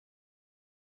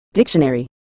Dictionary.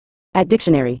 At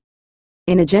dictionary.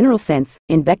 In a general sense,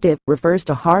 invective refers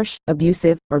to harsh,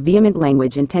 abusive, or vehement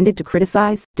language intended to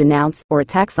criticize, denounce, or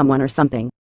attack someone or something.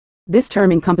 This term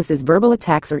encompasses verbal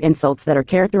attacks or insults that are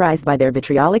characterized by their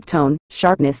vitriolic tone,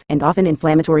 sharpness, and often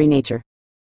inflammatory nature.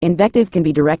 Invective can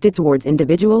be directed towards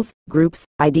individuals, groups,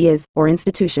 ideas, or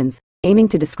institutions, aiming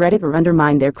to discredit or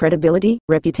undermine their credibility,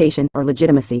 reputation, or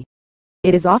legitimacy.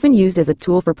 It is often used as a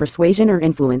tool for persuasion or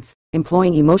influence,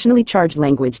 employing emotionally charged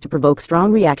language to provoke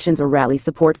strong reactions or rally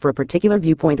support for a particular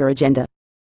viewpoint or agenda.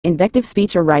 Invective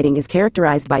speech or writing is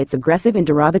characterized by its aggressive and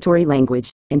derogatory language,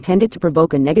 intended to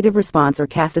provoke a negative response or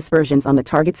cast aspersions on the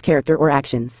target's character or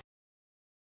actions.